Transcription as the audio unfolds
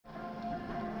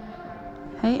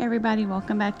Hey everybody,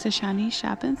 welcome back to Shiny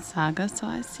Shopping Saga. So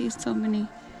I see so many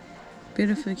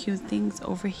beautiful cute things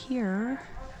over here.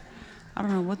 I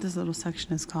don't know what this little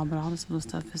section is called, but all this little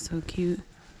stuff is so cute.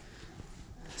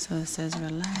 So it says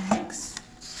relax.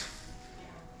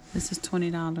 This is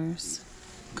 $20.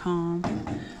 Calm.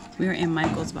 We are in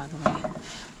Michael's, by the way. I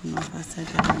don't know if I said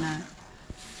that or not.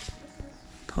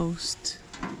 Post.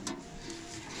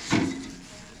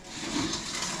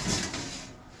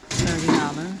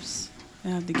 $30. They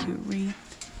have the cute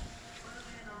wreath.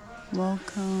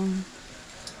 Welcome.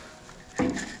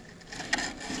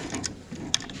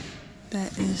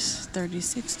 That is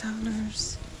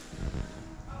 $36.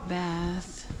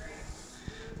 Bath.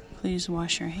 Please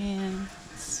wash your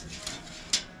hands.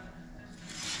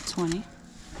 20.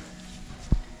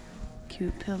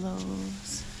 Cute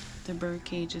pillows. The bird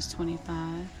cage is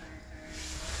 25.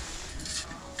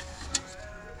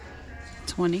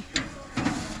 20.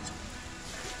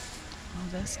 Oh,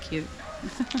 that's cute.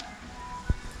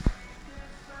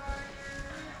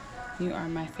 You are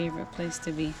my favorite place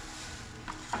to be.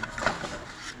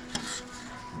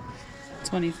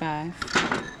 25.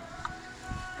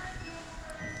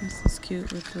 This is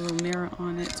cute with the little mirror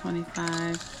on it.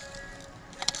 25.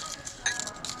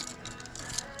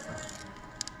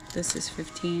 This is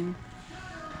 15.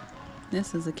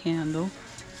 This is a candle.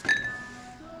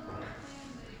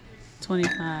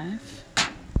 25.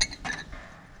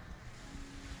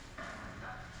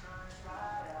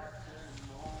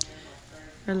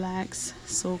 Relax,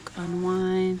 soak,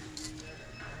 unwind,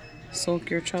 soak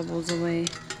your troubles away.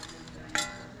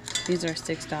 These are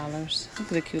 $6. Look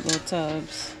at the cute little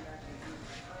tubs.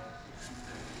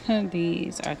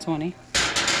 These are 20.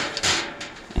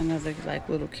 Another like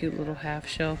little cute little half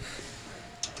shelf.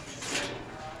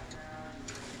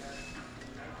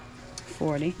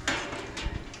 40.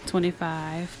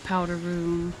 25. Powder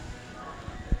room.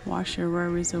 Wash your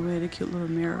worries away. The cute little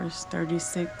mirrors.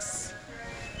 36.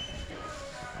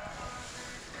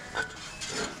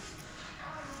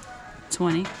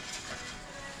 20.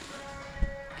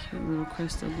 Cute little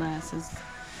crystal glasses.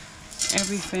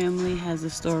 Every family has a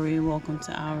story. Welcome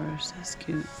to ours. That's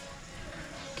cute.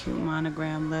 Cute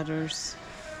monogram letters.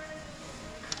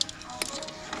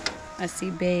 I see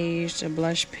beige, a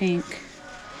blush pink,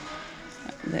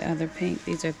 the other pink.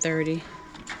 These are 30.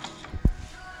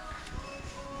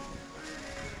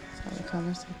 That's all the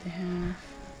colors that they have.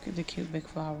 Look at the cute big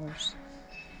flowers.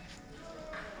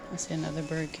 I see another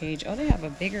bird cage. Oh, they have a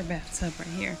bigger bathtub right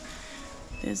here.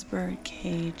 This bird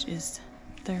cage is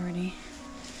 30.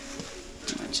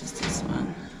 How much is this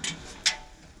one?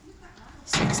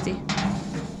 60.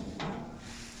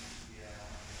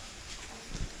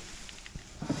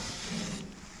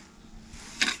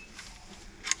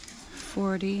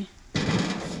 $40.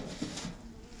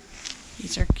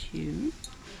 These are cute.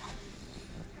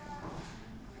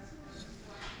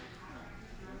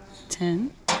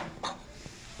 10.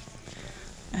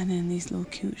 And then these little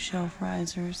cute shelf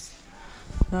risers.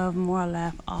 Love more,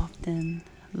 laugh often,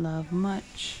 love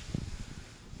much.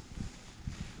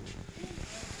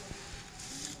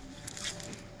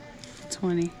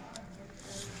 $20.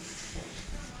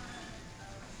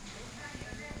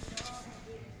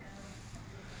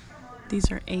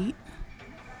 These are 8.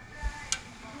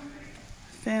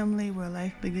 Family where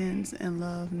life begins and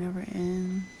love never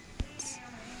ends.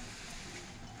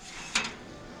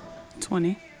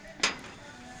 20.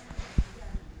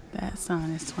 That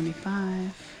sign is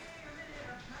 25.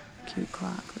 Cute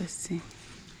clock. Let's see.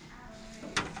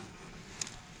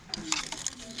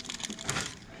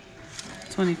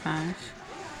 $25.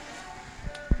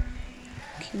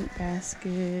 Cute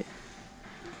basket.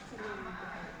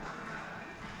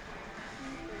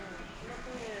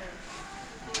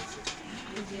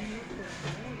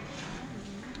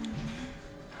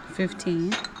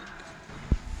 $15.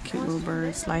 Cute little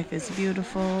birds. Life is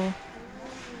beautiful.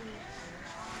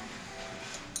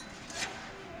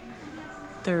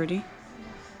 30.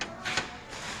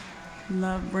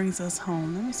 Love brings us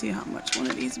home. Let me see how much one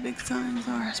of these big signs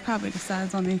are. It's probably the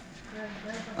size on the...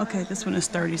 Okay, this one is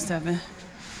 37.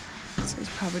 So it's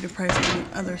probably the price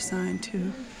of the other sign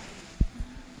too.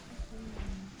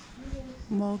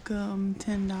 Welcome,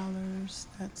 $10.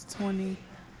 That's 20.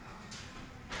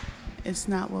 It's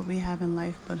not what we have in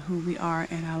life, but who we are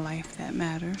in our life that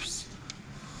matters.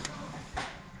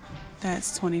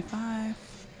 That's 25.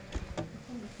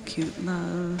 Cute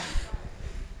love.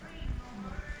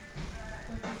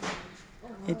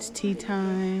 It's tea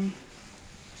time.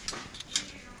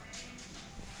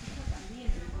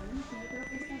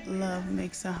 Love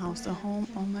makes a house a home.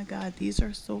 Oh my God, these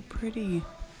are so pretty.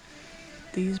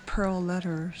 These pearl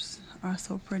letters are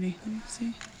so pretty. Let me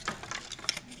see.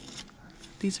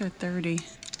 These are 30.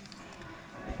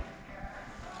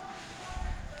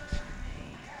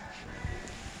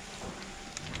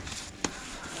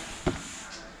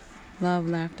 Love,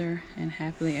 Laughter, and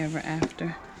Happily Ever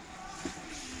After.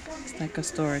 It's like a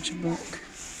storage book.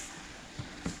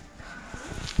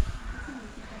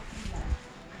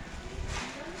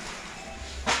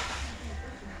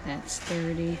 That's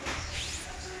 30.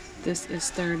 This is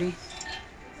 30.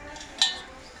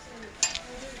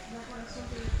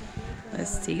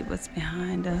 Let's see what's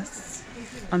behind us.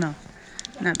 Oh no,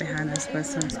 not behind us, but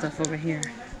some stuff over here.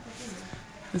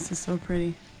 This is so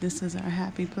pretty. This is our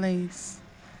happy place.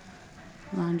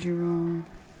 Laundry room.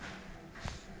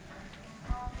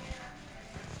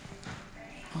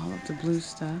 All of the blue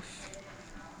stuff.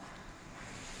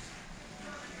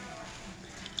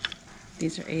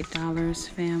 These are $8.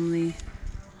 Family,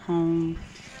 home,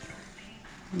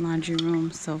 laundry room,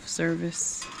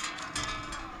 self-service.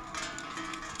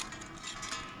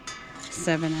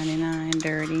 $7.99.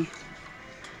 Dirty,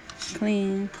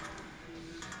 clean.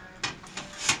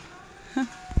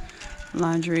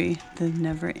 Laundry, the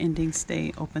never-ending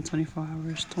stay, open 24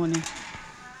 hours, 20.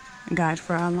 Guide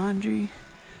for our laundry.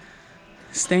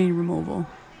 Stain removal,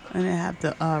 and they have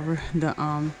the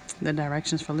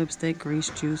directions for lipstick, grease,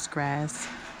 juice, grass,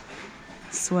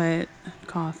 sweat,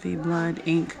 coffee, blood,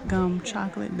 ink, gum,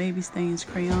 chocolate, baby stains,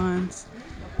 crayons,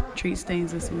 treat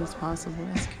stains as soon as possible.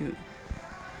 That's cute.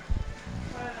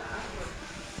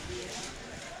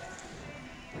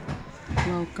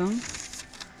 Welcome.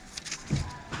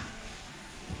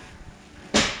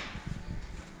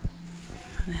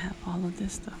 I have all of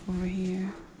this stuff over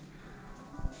here.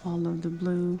 All of the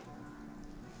blue.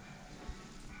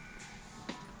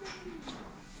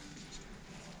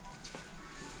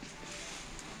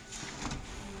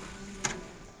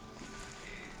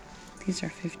 These are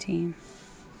 15.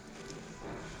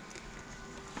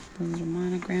 The little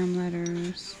monogram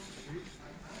letters.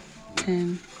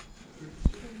 10.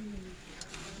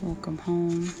 Welcome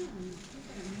home.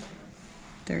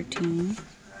 13.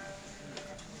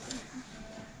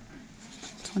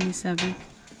 27.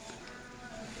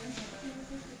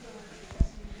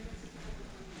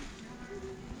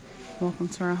 Welcome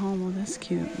to our home. Oh, that's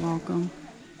cute. Welcome.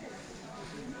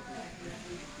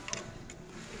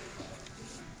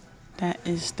 That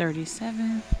is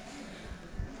 37.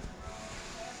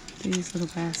 These little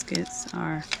baskets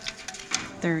are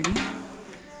 30.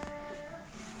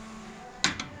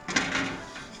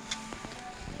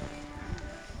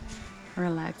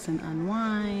 Relax and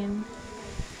unwind.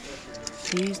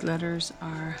 These letters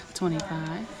are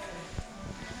 25.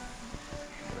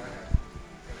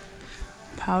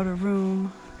 Powder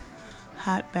room,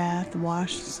 hot bath,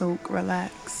 wash, soak,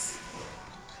 relax.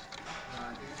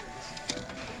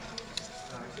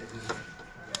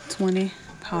 20.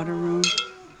 Powder room,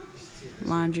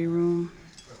 laundry room.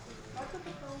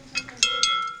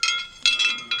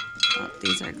 Oh,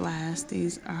 these are glass.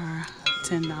 These are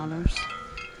 $10.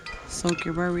 Soak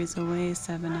your worries away,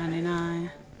 $7.99.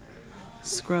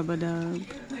 Scrub-a-dub.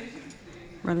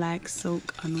 Relax,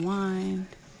 soak, unwind.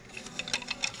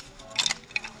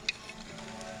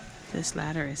 This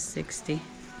ladder is 60.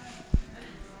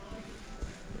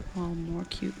 All more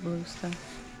cute blue stuff.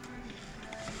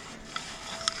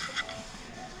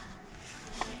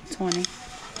 20.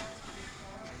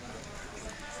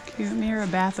 Cute mirror,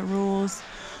 bath rules.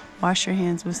 Wash your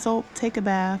hands with soap. Take a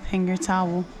bath. Hang your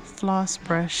towel. Floss,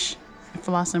 brush.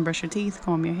 Floss and brush your teeth.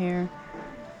 Comb your hair.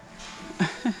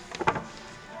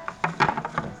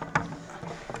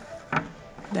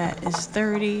 That is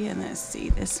 30. And let's see.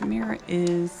 This mirror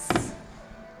is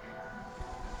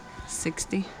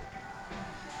 60.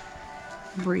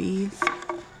 Breathe.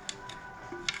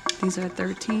 These are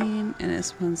 13, and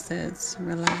this one says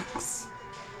relax.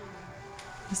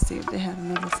 Let's see if they have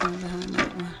another sign behind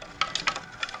that one.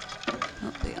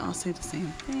 Oh, they all say the same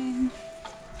thing.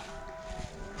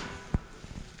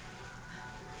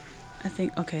 I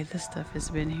think, okay, this stuff has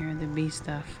been here, the bee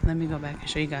stuff. Let me go back and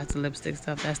show you guys the lipstick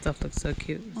stuff. That stuff looks so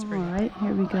cute. All right,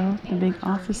 here we go. The big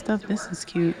office stuff. This is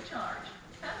cute.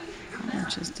 How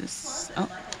much is this? Oh,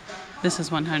 this is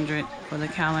 100 for the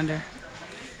calendar.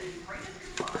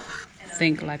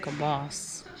 Think like a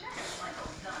boss.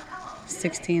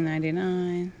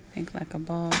 $16.99. Think like a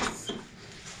boss.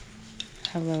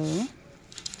 Hello.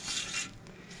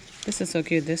 This is so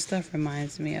cute. This stuff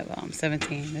reminds me of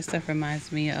 17. This stuff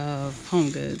reminds me of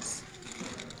Homegoods.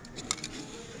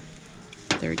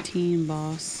 13,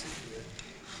 boss.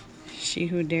 She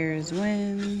who dares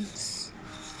wins.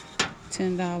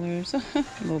 $10.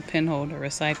 A little pen holder,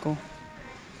 recycle.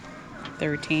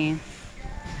 13.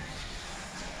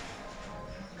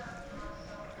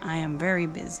 I am very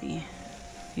busy.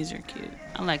 These are cute.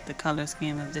 I like the color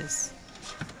scheme of this.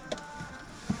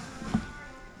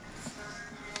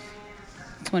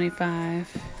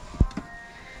 25.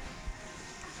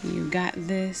 You got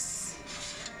this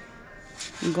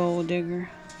gold digger,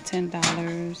 $10.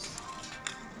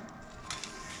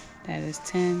 That is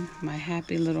 10. My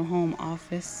happy little home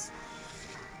office.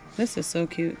 This is so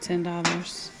cute.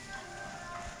 $10.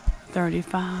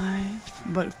 35.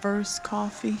 But first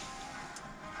coffee.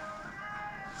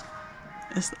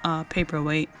 It's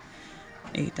paperweight.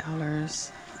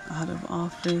 $8. Out of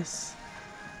office.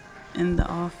 In the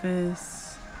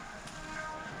office.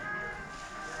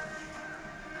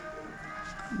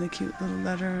 The cute little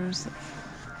letters.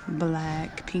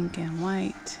 Black, pink, and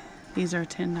white. These are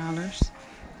 $10.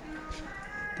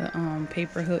 The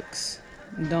paper hooks.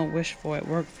 Don't wish for it,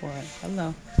 work for it.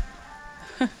 Hello.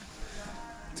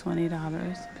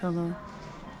 $20 pillow.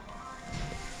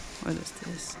 What is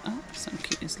this? Oh, some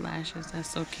cute lashes. That's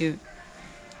so cute.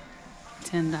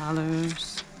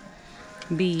 $10.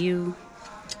 BU.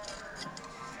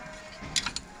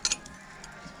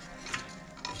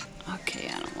 Okay,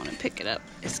 I don't want to pick it up.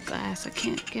 It's glass. I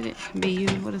can't get it. BU.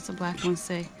 What does the black one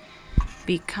say?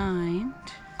 Be kind.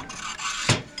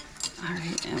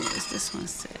 Alright, and what does this one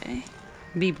say?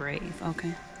 Be brave.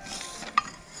 Okay.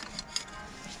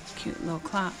 Cute little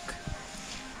clock.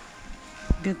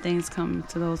 Good things come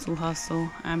to those who hustle.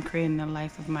 I'm creating the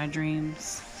life of my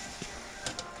dreams.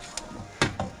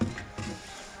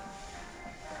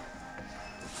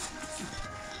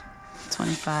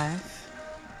 $25.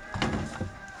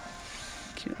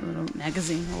 Cute little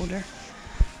magazine holder.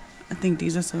 I think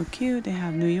these are so cute. They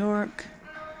have New York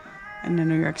and the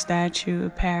New York statue,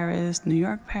 Paris, New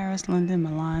York, Paris, London,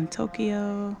 Milan,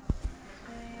 Tokyo.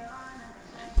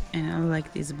 And I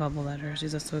like these bubble letters.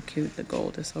 These are so cute. The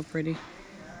gold is so pretty.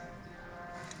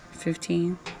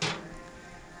 15.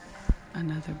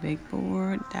 Another big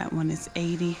board. That one is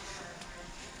 80.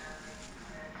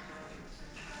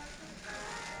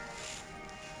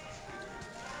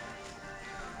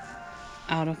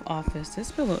 Out of office.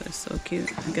 This pillow is so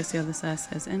cute. I guess the other side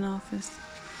says in office.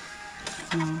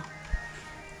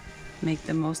 Make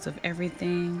the most of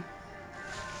everything.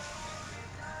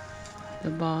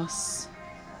 The boss.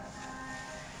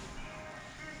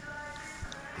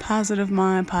 Positive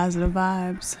mind, positive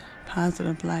vibes,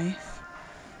 positive life.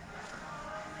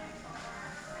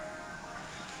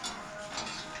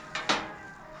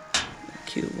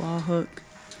 Cute wall hook.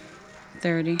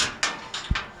 30.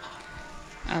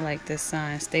 I like this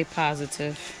sign. Stay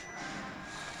positive.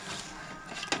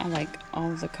 I like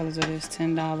all of the colors of this.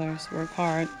 $10. Work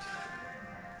hard.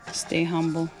 Stay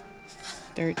humble.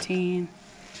 13.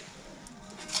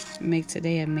 Make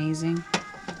today amazing.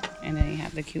 And then you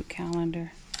have the cute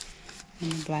calendar in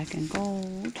the black and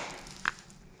gold.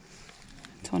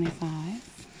 25.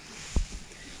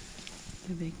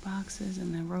 The big boxes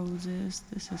and the roses.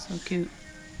 This is so cute.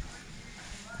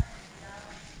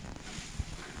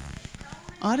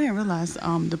 Oh, I didn't realize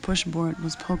the push board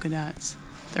was polka dots.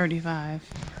 35.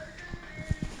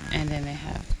 And then they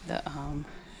have the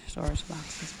storage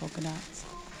boxes, polka dots.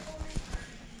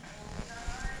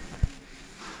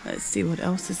 Let's see what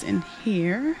else is in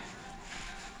here.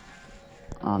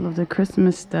 All of the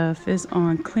Christmas stuff is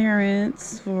on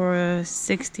clearance for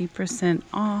 60%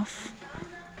 off.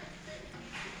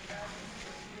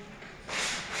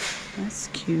 That's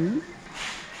cute.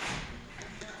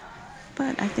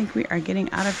 But I think we are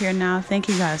getting out of here now. Thank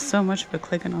you guys so much for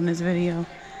clicking on this video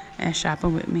and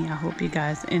shopping with me. I hope you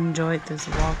guys enjoyed this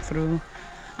walkthrough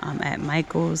at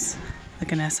Michael's.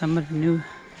 Looking at some of the new,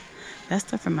 that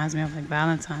stuff reminds me of like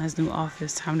Valentine's, new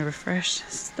office, time to refresh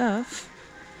stuff.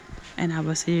 And I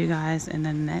will see you guys in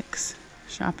the next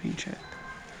shopping trip.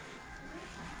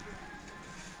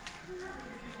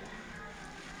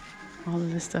 All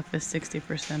of this stuff is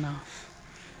 60% off.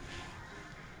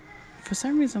 For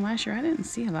some reason last year I didn't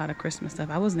see a lot of Christmas stuff.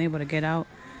 I wasn't able to get out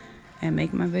and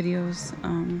make my videos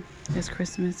this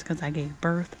Christmas because I gave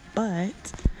birth,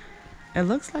 but it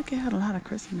looks like it had a lot of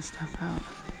Christmas stuff out.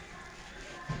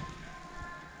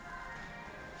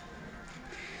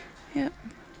 Yep,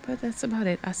 but that's about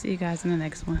it. I'll see you guys in the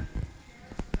next one.